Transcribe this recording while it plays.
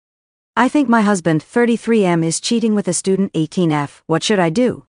I think my husband, 33M, is cheating with a student, 18F. What should I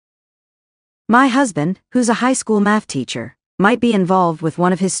do? My husband, who's a high school math teacher, might be involved with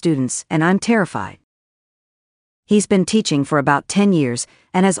one of his students, and I'm terrified. He's been teaching for about 10 years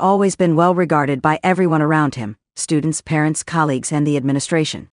and has always been well regarded by everyone around him, students, parents, colleagues, and the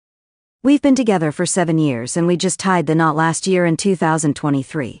administration. We've been together for 7 years and we just tied the knot last year in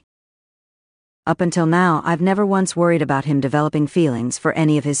 2023. Up until now, I've never once worried about him developing feelings for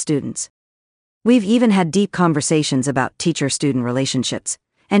any of his students. We've even had deep conversations about teacher-student relationships,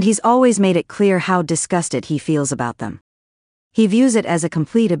 and he's always made it clear how disgusted he feels about them. He views it as a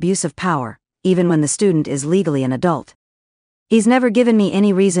complete abuse of power, even when the student is legally an adult. He's never given me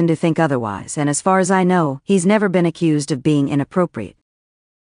any reason to think otherwise, and as far as I know, he's never been accused of being inappropriate.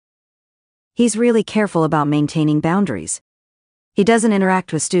 He's really careful about maintaining boundaries. He doesn't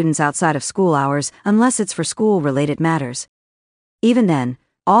interact with students outside of school hours unless it's for school-related matters. Even then,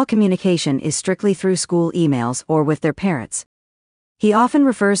 all communication is strictly through school emails or with their parents. He often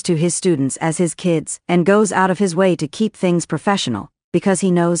refers to his students as his kids and goes out of his way to keep things professional because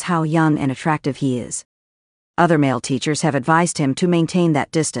he knows how young and attractive he is. Other male teachers have advised him to maintain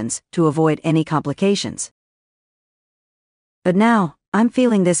that distance to avoid any complications. But now, I'm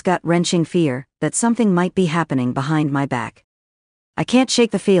feeling this gut-wrenching fear that something might be happening behind my back. I can't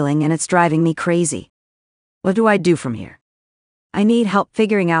shake the feeling and it's driving me crazy. What do I do from here? I need help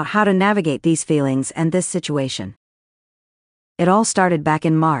figuring out how to navigate these feelings and this situation. It all started back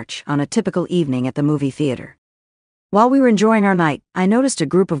in March on a typical evening at the movie theater. While we were enjoying our night, I noticed a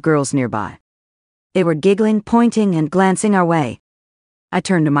group of girls nearby. They were giggling, pointing, and glancing our way. I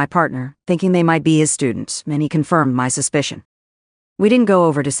turned to my partner, thinking they might be his students, and he confirmed my suspicion. We didn't go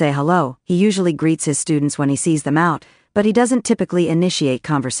over to say hello. He usually greets his students when he sees them out, but he doesn't typically initiate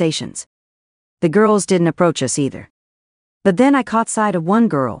conversations. The girls didn't approach us either. But then I caught sight of one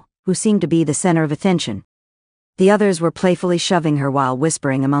girl, who seemed to be the center of attention. The others were playfully shoving her while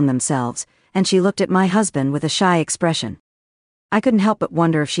whispering among themselves, and she looked at my husband with a shy expression. I couldn't help but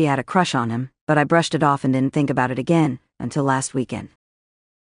wonder if she had a crush on him, but I brushed it off and didn't think about it again until last weekend.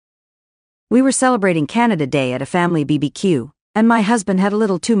 We were celebrating Canada Day at a family BBQ, and my husband had a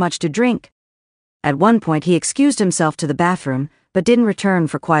little too much to drink. At one point he excused himself to the bathroom, but didn't return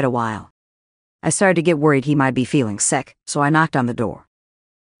for quite a while. I started to get worried he might be feeling sick, so I knocked on the door.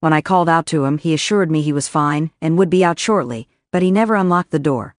 When I called out to him, he assured me he was fine and would be out shortly, but he never unlocked the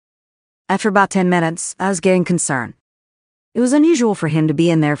door. After about 10 minutes, I was getting concerned. It was unusual for him to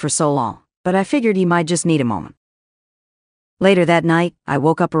be in there for so long, but I figured he might just need a moment. Later that night, I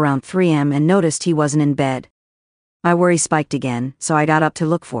woke up around 3 a.m. and noticed he wasn't in bed. My worry spiked again, so I got up to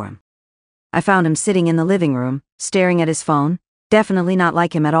look for him. I found him sitting in the living room, staring at his phone, definitely not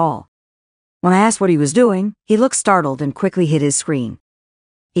like him at all. When I asked what he was doing, he looked startled and quickly hid his screen.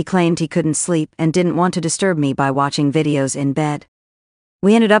 He claimed he couldn't sleep and didn't want to disturb me by watching videos in bed.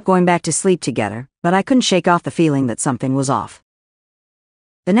 We ended up going back to sleep together, but I couldn't shake off the feeling that something was off.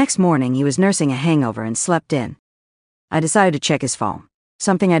 The next morning, he was nursing a hangover and slept in. I decided to check his phone,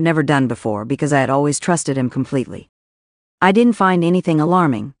 something I'd never done before because I had always trusted him completely. I didn't find anything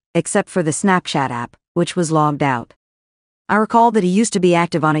alarming, except for the Snapchat app, which was logged out. I recalled that he used to be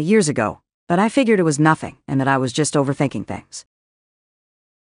active on it years ago, but I figured it was nothing and that I was just overthinking things.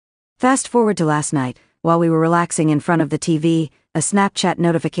 Fast forward to last night, while we were relaxing in front of the TV, a Snapchat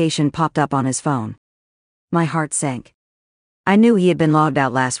notification popped up on his phone. My heart sank. I knew he had been logged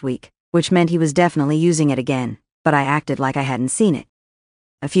out last week, which meant he was definitely using it again, but I acted like I hadn't seen it.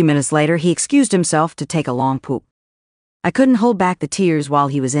 A few minutes later, he excused himself to take a long poop. I couldn't hold back the tears while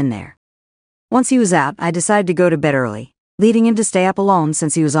he was in there. Once he was out, I decided to go to bed early, leaving him to stay up alone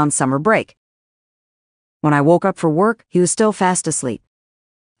since he was on summer break. When I woke up for work, he was still fast asleep.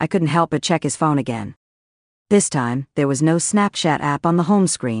 I couldn't help but check his phone again. This time, there was no Snapchat app on the home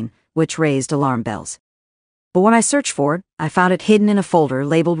screen, which raised alarm bells. But when I searched for it, I found it hidden in a folder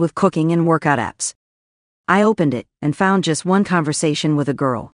labeled with cooking and workout apps. I opened it and found just one conversation with a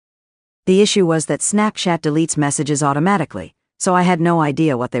girl. The issue was that Snapchat deletes messages automatically, so I had no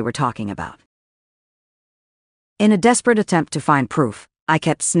idea what they were talking about. In a desperate attempt to find proof, I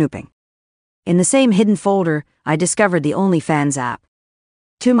kept snooping. In the same hidden folder, I discovered the OnlyFans app.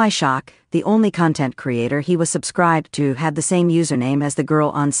 To my shock, the only content creator he was subscribed to had the same username as the girl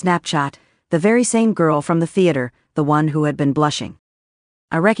on Snapchat, the very same girl from the theater, the one who had been blushing.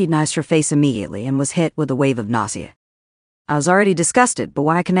 I recognized her face immediately and was hit with a wave of nausea. I was already disgusted, but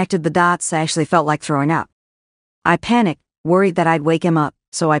when I connected the dots, I actually felt like throwing up. I panicked, worried that I'd wake him up,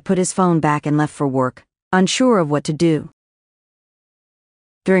 so I put his phone back and left for work, unsure of what to do.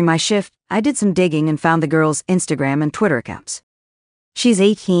 During my shift, I did some digging and found the girl's Instagram and Twitter accounts. She's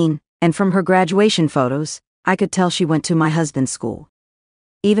 18, And from her graduation photos, I could tell she went to my husband's school.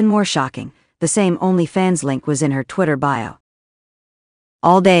 Even more shocking, the same OnlyFans link was in her Twitter bio.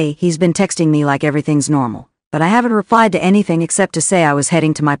 All day, he's been texting me like everything's normal, but I haven't replied to anything except to say I was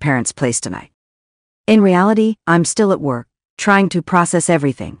heading to my parents' place tonight. In reality, I'm still at work, trying to process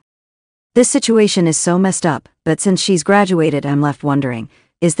everything. This situation is so messed up, but since she's graduated, I'm left wondering,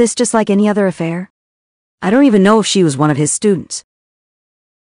 is this just like any other affair? I don't even know if she was one of his students.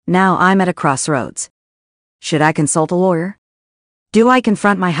 Now I'm at a crossroads. Should I consult a lawyer? Do I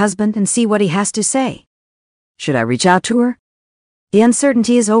confront my husband and see what he has to say? Should I reach out to her? The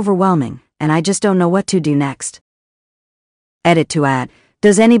uncertainty is overwhelming, and I just don't know what to do next. Edit to add,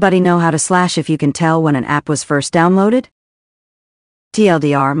 does anybody know how to slash if you can tell when an app was first downloaded?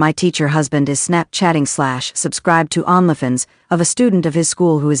 TLDR, my teacher husband is Snapchatting / subscribed to OnlyFans of a student of his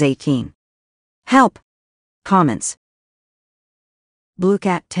school who is 18. Help! Comments.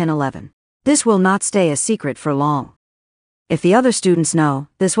 BlueCat 1011. This will not stay a secret for long. If the other students know,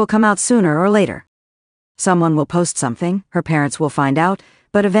 this will come out sooner or later. Someone will post something, her parents will find out,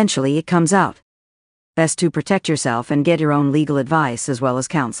 but eventually it comes out. Best to protect yourself and get your own legal advice as well as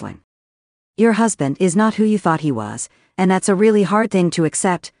counseling. Your husband is not who you thought he was, and that's a really hard thing to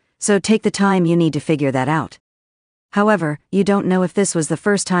accept, so take the time you need to figure that out. However, you don't know if this was the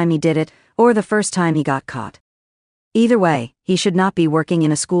first time he did it, or the first time he got caught. Either way, he should not be working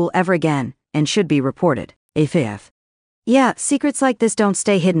in a school ever again, and should be reported. AFF. Yeah, secrets like this don't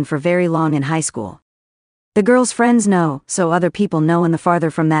stay hidden for very long in high school. The girl's friends know, so other people know, and the farther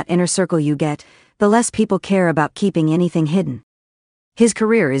from that inner circle you get, the less people care about keeping anything hidden. His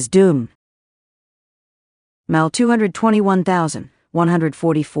career is doomed. Mel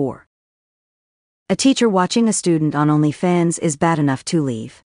 221,144. A teacher watching a student on OnlyFans is bad enough to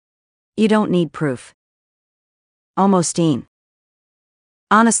leave. You don't need proof. Almostine.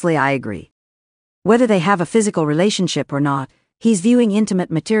 Honestly, I agree. Whether they have a physical relationship or not, he's viewing intimate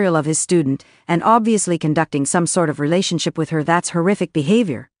material of his student and obviously conducting some sort of relationship with her. That's horrific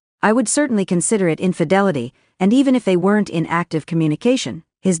behavior. I would certainly consider it infidelity, and even if they weren't in active communication,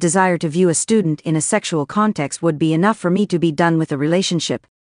 his desire to view a student in a sexual context would be enough for me to be done with the relationship.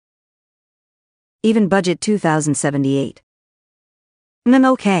 Even budget 2078.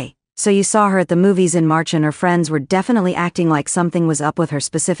 Okay, so you saw her at the movies in March and her friends were definitely acting like something was up with her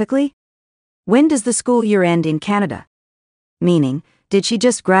specifically? When does the school year end in Canada? Meaning, did she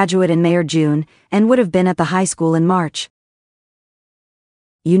just graduate in May or June and would have been at the high school in March?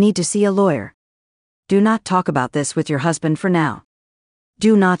 You need to see a lawyer. Do not talk about this with your husband for now.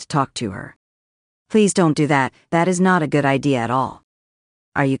 Do not talk to her. Please don't do that, that is not a good idea at all.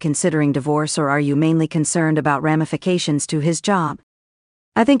 Are you considering divorce, or are you mainly concerned about ramifications to his job?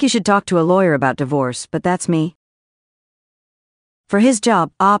 I think you should talk to a lawyer about divorce, but that's me. For his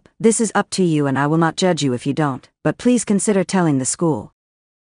job, this is up to you, and I will not judge you if you don't, but please consider telling the school.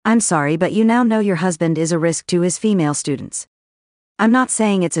 I'm sorry, but you now know your husband is a risk to his female students. I'm not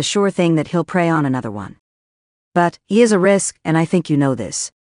saying it's a sure thing that he'll prey on another one. But he is a risk, and I think you know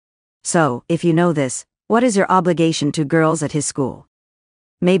this. So, if you know this, what is your obligation to girls at his school?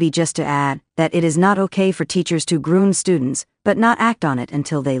 Maybe just to add that it is not okay for teachers to groom students, but not act on it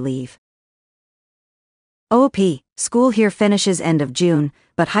until they leave. OP, school here finishes end of June,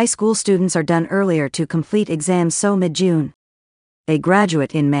 but high school students are done earlier to complete exams, so mid-June. They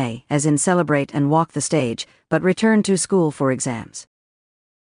graduate in May, as in celebrate and walk the stage, but return to school for exams.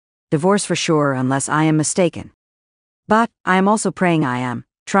 Divorce for sure, unless I am mistaken. But I am also praying I am,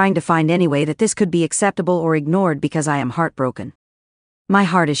 trying to find any way that this could be acceptable or ignored, because I am heartbroken. My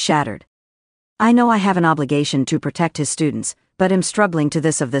heart is shattered. I know I have an obligation to protect his students, but am struggling to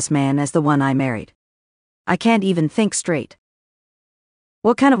this of this man as the one I married. I can't even think straight.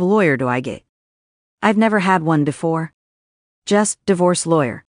 What kind of lawyer do I get? I've never had one before. Just divorce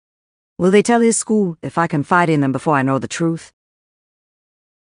lawyer. Will they tell his school if I confide in them before I know the truth?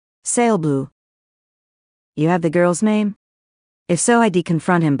 Sail Blue. You have the girl's name? If so, I'd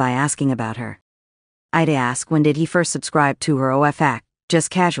confront him by asking about her. I'd ask when did he first subscribe to her OFAC,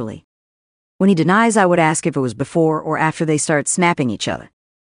 just casually. When he denies, I would ask if it was before or after they start snapping each other.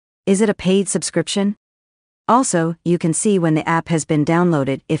 Is it a paid subscription? Also, you can see when the app has been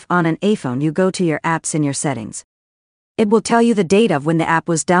downloaded if on an iPhone you go to your apps in your settings. It will tell you the date of when the app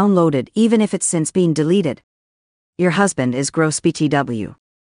was downloaded, even if it's since been deleted. Your husband is gross BTW.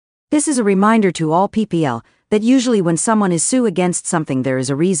 This is a reminder to all PPL that usually when someone is sued against something, there is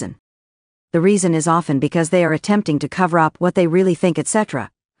a reason. The reason is often because they are attempting to cover up what they really think, etc.,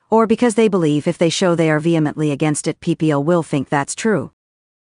 or because they believe if they show they are vehemently against it, PPL will think that's true.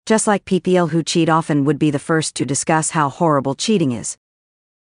 Just like PPL who cheat often would be the first to discuss how horrible cheating is.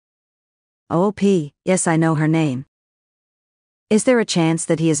 OP, yes, I know her name. Is there a chance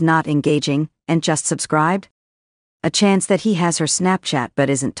that he is not engaging and just subscribed? A chance that he has her Snapchat but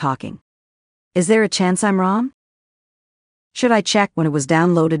isn't talking? Is there a chance I'm wrong? Should I check when it was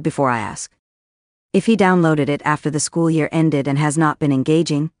downloaded before I ask? If he downloaded it after the school year ended and has not been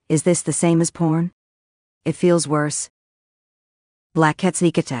engaging, is this the same as porn? It feels worse. Black Cat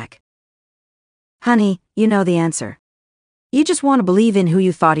Sneak Attack. Honey, you know the answer. You just want to believe in who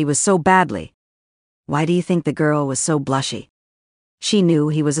you thought he was so badly. Why do you think the girl was so blushy? She knew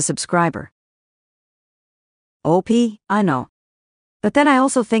he was a subscriber. OP, I know. But then I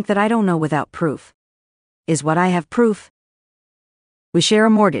also think that I don't know without proof. Is what I have proof? We share a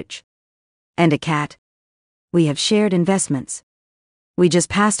mortgage. And a cat. We have shared investments. We just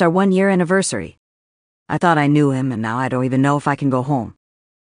passed our 1-year anniversary. I thought I knew him, and now I don't even know if I can go home.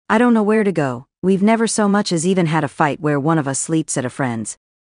 I don't know where to go. We've never so much as even had a fight where one of us sleeps at a friend's.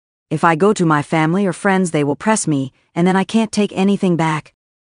 If I go to my family or friends, they will press me, and then I can't take anything back.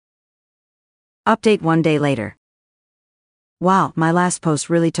 Update 1 day later. Wow, my last post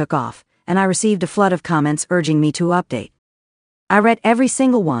really took off, and I received a flood of comments urging me to update. I read every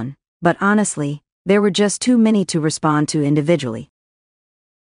single one, but honestly, there were just too many to respond to individually.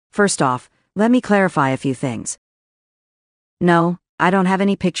 First off, let me clarify a few things. No, I don't have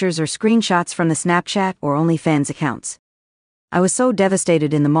any pictures or screenshots from the Snapchat or OnlyFans accounts. I was so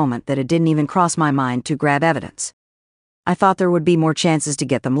devastated in the moment that it didn't even cross my mind to grab evidence. I thought there would be more chances to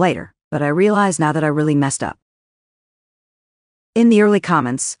get them later, but I realize now that I really messed up. In the early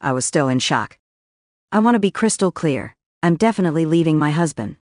comments, I was still in shock. I want to be crystal clear. I'm definitely leaving my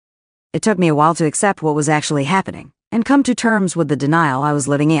husband. It took me a while to accept what was actually happening, and come to terms with the denial I was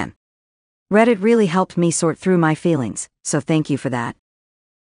living in. Reddit really helped me sort through my feelings, so thank you for that.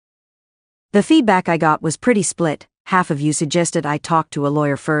 The feedback I got was pretty split. Half of you suggested I talk to a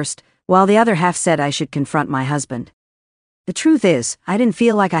lawyer first, while the other half said I should confront my husband. The truth is, I didn't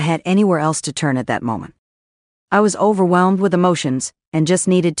feel like I had anywhere else to turn at that moment. I was overwhelmed with emotions, and just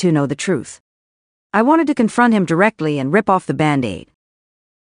needed to know the truth. I wanted to confront him directly and rip off the Band-Aid.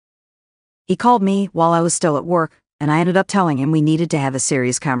 He called me while I was still at work, and I ended up telling him we needed to have a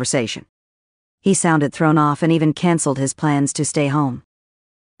serious conversation. He sounded thrown off and even canceled his plans to stay home.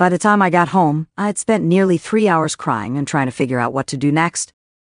 By the time I got home, I had spent nearly 3 hours crying and trying to figure out what to do next.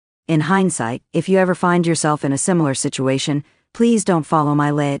 In hindsight, if you ever find yourself in a similar situation, please don't follow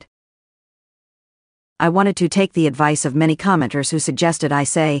my lead. I wanted to take the advice of many commenters who suggested I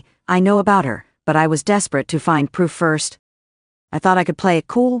say, I know about her, but I was desperate to find proof first. I thought I could play it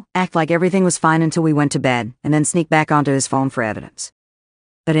cool, act like everything was fine until we went to bed, and then sneak back onto his phone for evidence.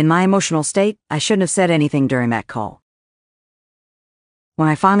 But in my emotional state, I shouldn't have said anything during that call. When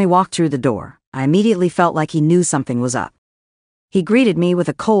I finally walked through the door, I immediately felt like he knew something was up. He greeted me with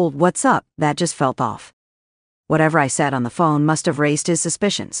a cold "what's up" that just felt off. Whatever I said on the phone must have raised his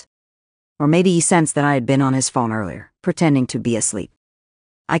suspicions. Or maybe he sensed that I had been on his phone earlier, pretending to be asleep.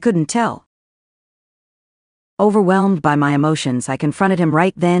 I couldn't tell. Overwhelmed by my emotions, I confronted him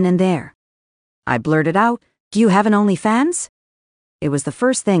right then and there. I blurted out, "Do you have an OnlyFans?" It was the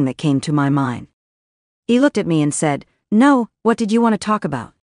first thing that came to my mind. He looked at me and said, "No, what did you want to talk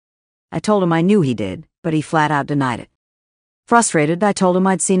about?" I told him I knew he did, but he flat out denied it. Frustrated, I told him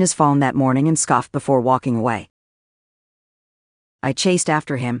I'd seen his phone that morning and scoffed before walking away. I chased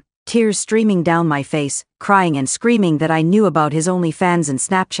after him, tears streaming down my face, crying and screaming that I knew about his OnlyFans and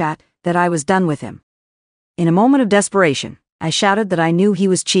Snapchat, that I was done with him. In a moment of desperation, I shouted that I knew he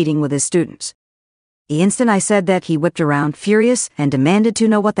was cheating with his students. The instant I said that, he whipped around, furious, and demanded to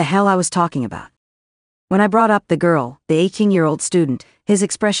know what the hell I was talking about. When I brought up the girl, the 18-year-old student, his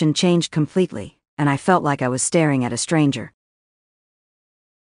expression changed completely, and I felt like I was staring at a stranger.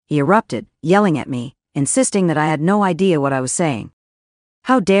 He erupted, yelling at me, insisting that I had no idea what I was saying.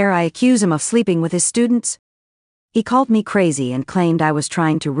 How dare I accuse him of sleeping with his students? He called me crazy and claimed I was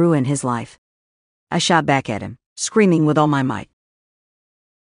trying to ruin his life. I shot back at him, screaming with all my might.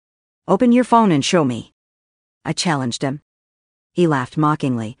 "Open your phone and show me," I challenged him. He laughed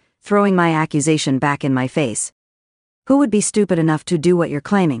mockingly, throwing my accusation back in my face. "Who would be stupid enough to do what you're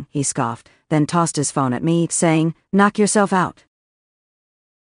claiming?" he scoffed, then tossed his phone at me, saying, "Knock yourself out."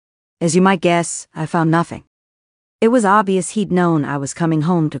 As you might guess, I found nothing. It was obvious he'd known I was coming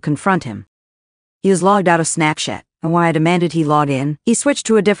home to confront him. He was logged out of Snapchat, and when I demanded he log in, he switched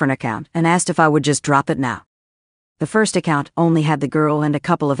to a different account and asked if I would just drop it now. The first account only had the girl and a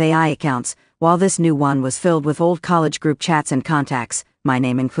couple of AI accounts, while this new one was filled with old college group chats and contacts, my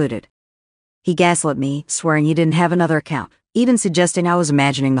name included. He gaslit me, swearing he didn't have another account, even suggesting I was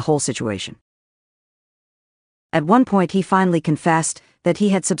imagining the whole situation. At one point he finally confessed, that he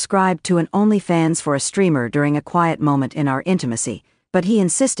had subscribed to an OnlyFans for a streamer during a quiet moment in our intimacy, but he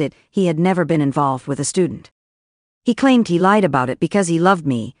insisted he had never been involved with a student. He claimed he lied about it because he loved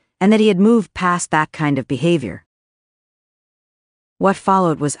me, and that he had moved past that kind of behavior. What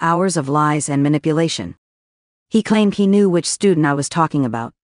followed was hours of lies and manipulation. He claimed he knew which student I was talking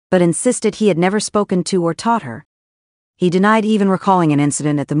about, but insisted he had never spoken to or taught her. He denied even recalling an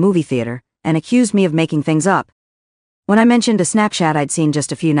incident at the movie theater, and accused me of making things up. When I mentioned a Snapchat I'd seen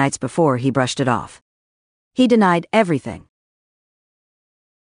just a few nights before, he brushed it off. He denied everything.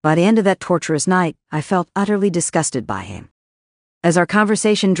 By the end of that torturous night, I felt utterly disgusted by him. As our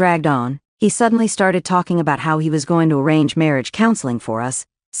conversation dragged on, he suddenly started talking about how he was going to arrange marriage counseling for us,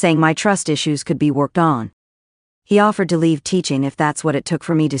 saying my trust issues could be worked on. He offered to leave teaching if that's what it took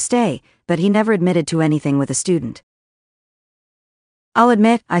for me to stay, but he never admitted to anything with a student. I'll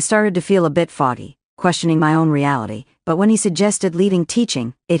admit, I started to feel a bit foggy, questioning my own reality, but when he suggested leaving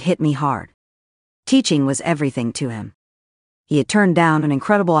teaching, it hit me hard. Teaching was everything to him. He had turned down an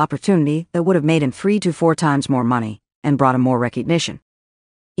incredible opportunity that would have made him 3 to 4 times more money, and brought him more recognition.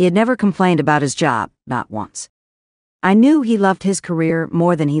 He had never complained about his job, not once. I knew he loved his career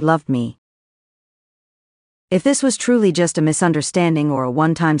more than he loved me. If this was truly just a misunderstanding or a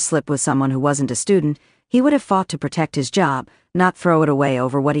one-time slip with someone who wasn't a student, he would have fought to protect his job, not throw it away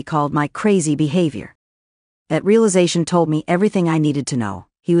over what he called my crazy behavior. That realization told me everything I needed to know.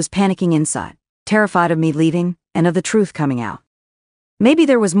 He was panicking inside, terrified of me leaving, and of the truth coming out. Maybe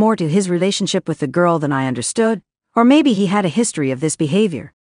there was more to his relationship with the girl than I understood, or maybe he had a history of this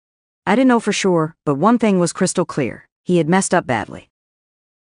behavior. I didn't know for sure, but one thing was crystal clear: he had messed up badly.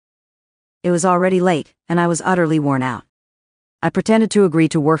 It was already late, and I was utterly worn out. I pretended to agree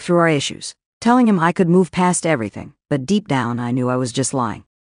to work through our issues, telling him I could move past everything, but deep down I knew I was just lying.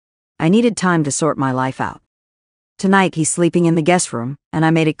 I needed time to sort my life out. Tonight he's sleeping in the guest room, and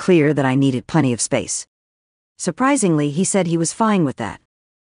I made it clear that I needed plenty of space. Surprisingly, he said he was fine with that.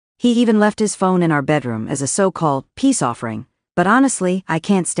 He even left his phone in our bedroom as a so-called peace offering, but honestly, I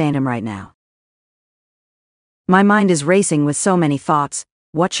can't stand him right now. My mind is racing with so many thoughts.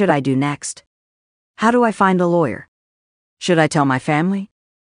 What should I do next? How do I find a lawyer? Should I tell my family?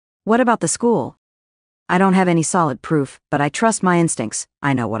 What about the school? I don't have any solid proof, but I trust my instincts.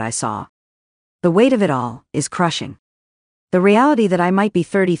 I know what I saw. The weight of it all is crushing. The reality that I might be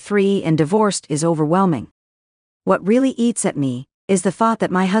 33 and divorced is overwhelming. What really eats at me is the thought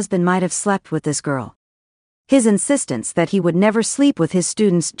that my husband might have slept with this girl. His insistence that he would never sleep with his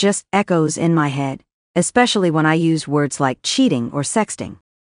students just echoes in my head, especially when I use words like cheating or sexting.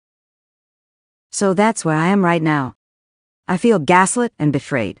 So that's where I am right now. I feel gaslit and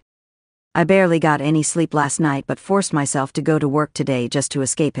betrayed. I barely got any sleep last night but forced myself to go to work today just to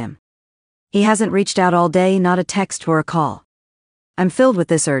escape him. He hasn't reached out all day, not a text or a call. I'm filled with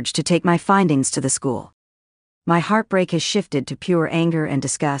this urge to take my findings to the school. My heartbreak has shifted to pure anger and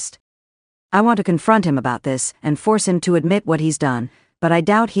disgust. I want to confront him about this and force him to admit what he's done, but I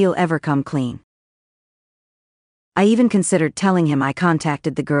doubt he'll ever come clean. I even considered telling him I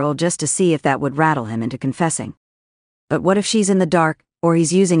contacted the girl just to see if that would rattle him into confessing. But what if she's in the dark, or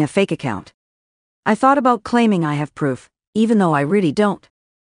he's using a fake account? I thought about claiming I have proof, even though I really don't.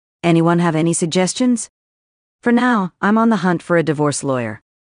 Anyone have any suggestions? For now, I'm on the hunt for a divorce lawyer.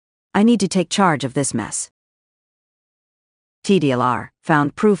 I need to take charge of this mess. TDLR,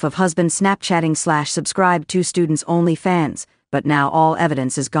 found proof of husband Snapchatting / subscribed to students' OnlyFans, but now all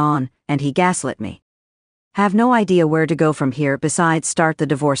evidence is gone, and he gaslit me. Have no idea where to go from here besides start the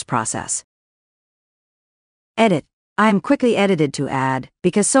divorce process. Edit. I am quickly edited to add,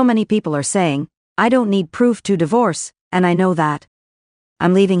 because so many people are saying, I don't need proof to divorce, and I know that.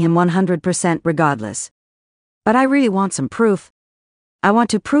 I'm leaving him 100% regardless. But I really want some proof. I want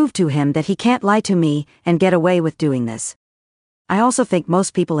to prove to him that he can't lie to me and get away with doing this. I also think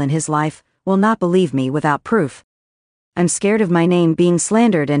most people in his life will not believe me without proof. I'm scared of my name being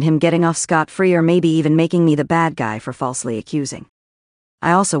slandered and him getting off scot-free, or maybe even making me the bad guy for falsely accusing.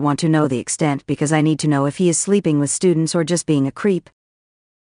 I also want to know the extent because I need to know if he is sleeping with students or just being a creep.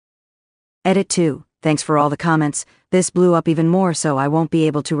 Edit 2. Thanks for all the comments. This blew up even more, so I won't be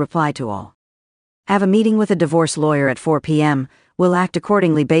able to reply to all. Have a meeting with a divorce lawyer at 4 p.m. We'll act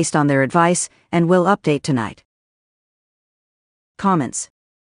accordingly based on their advice, and we'll update tonight. Comments.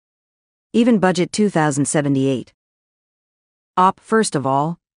 Even budget 2078. First of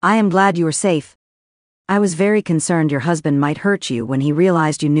all, I am glad you are safe. I was very concerned your husband might hurt you when he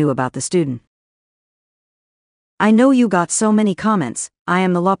realized you knew about the student. I know you got so many comments. I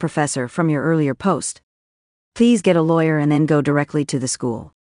am the law professor from your earlier post. Please get a lawyer and then go directly to the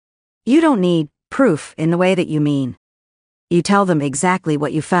school. You don't need proof in the way that you mean. You tell them exactly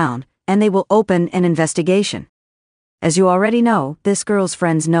what you found, and they will open an investigation. As you already know, this girl's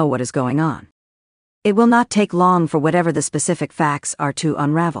friends know what is going on. It will not take long for whatever the specific facts are to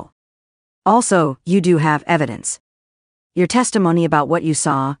unravel. Also, you do have evidence. Your testimony about what you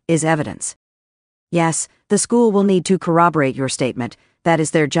saw is evidence. Yes, the school will need to corroborate your statement, that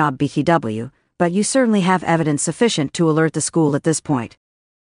is their job, BTW, but you certainly have evidence sufficient to alert the school at this point.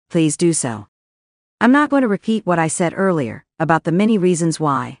 Please do so. I'm not going to repeat what I said earlier, about the many reasons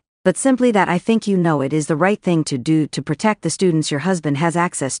why, but simply that I think you know it is the right thing to do to protect the students your husband has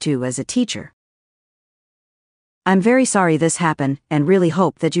access to as a teacher. I'm very sorry this happened, and really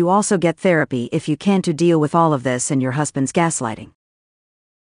hope that you also get therapy if you can to deal with all of this and your husband's gaslighting.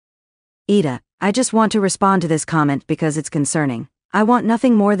 Ida, I just want to respond to this comment because it's concerning. I want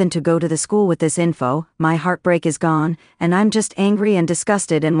nothing more than to go to the school with this info. My heartbreak is gone, and I'm just angry and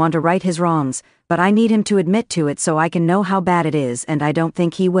disgusted and want to right his wrongs, but I need him to admit to it so I can know how bad it is, and I don't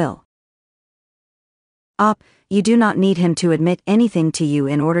think he will. You do not need him to admit anything to you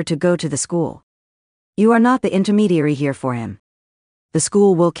in order to go to the school. You are not the intermediary here for him. The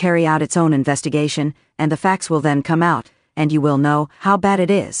school will carry out its own investigation, and the facts will then come out, and you will know how bad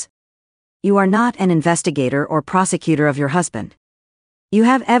it is. You are not an investigator or prosecutor of your husband. You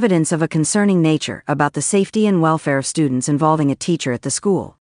have evidence of a concerning nature about the safety and welfare of students involving a teacher at the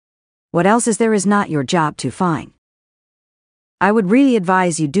school. What else is not your job to find. I would really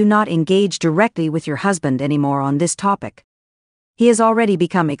advise you do not engage directly with your husband anymore on this topic. He has already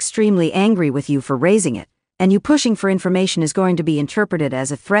become extremely angry with you for raising it, and you pushing for information is going to be interpreted as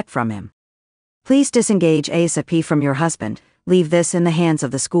a threat from him. Please disengage ASAP from your husband, leave this in the hands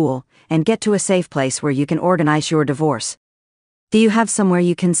of the school, and get to a safe place where you can organize your divorce. Do you have somewhere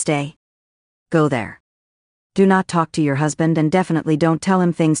you can stay? Go there. Do not talk to your husband, and definitely don't tell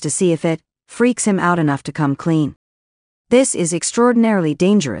him things to see if it freaks him out enough to come clean. This is extraordinarily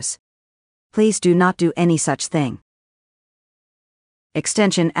dangerous. Please do not do any such thing.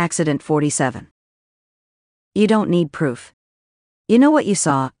 Extension Accident 47. You don't need proof. You know what you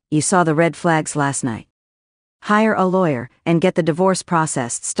saw the red flags last night. Hire a lawyer and get the divorce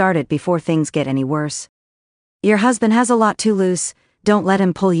process started before things get any worse. Your husband has a lot to lose, don't let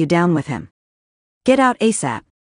him pull you down with him. Get out ASAP,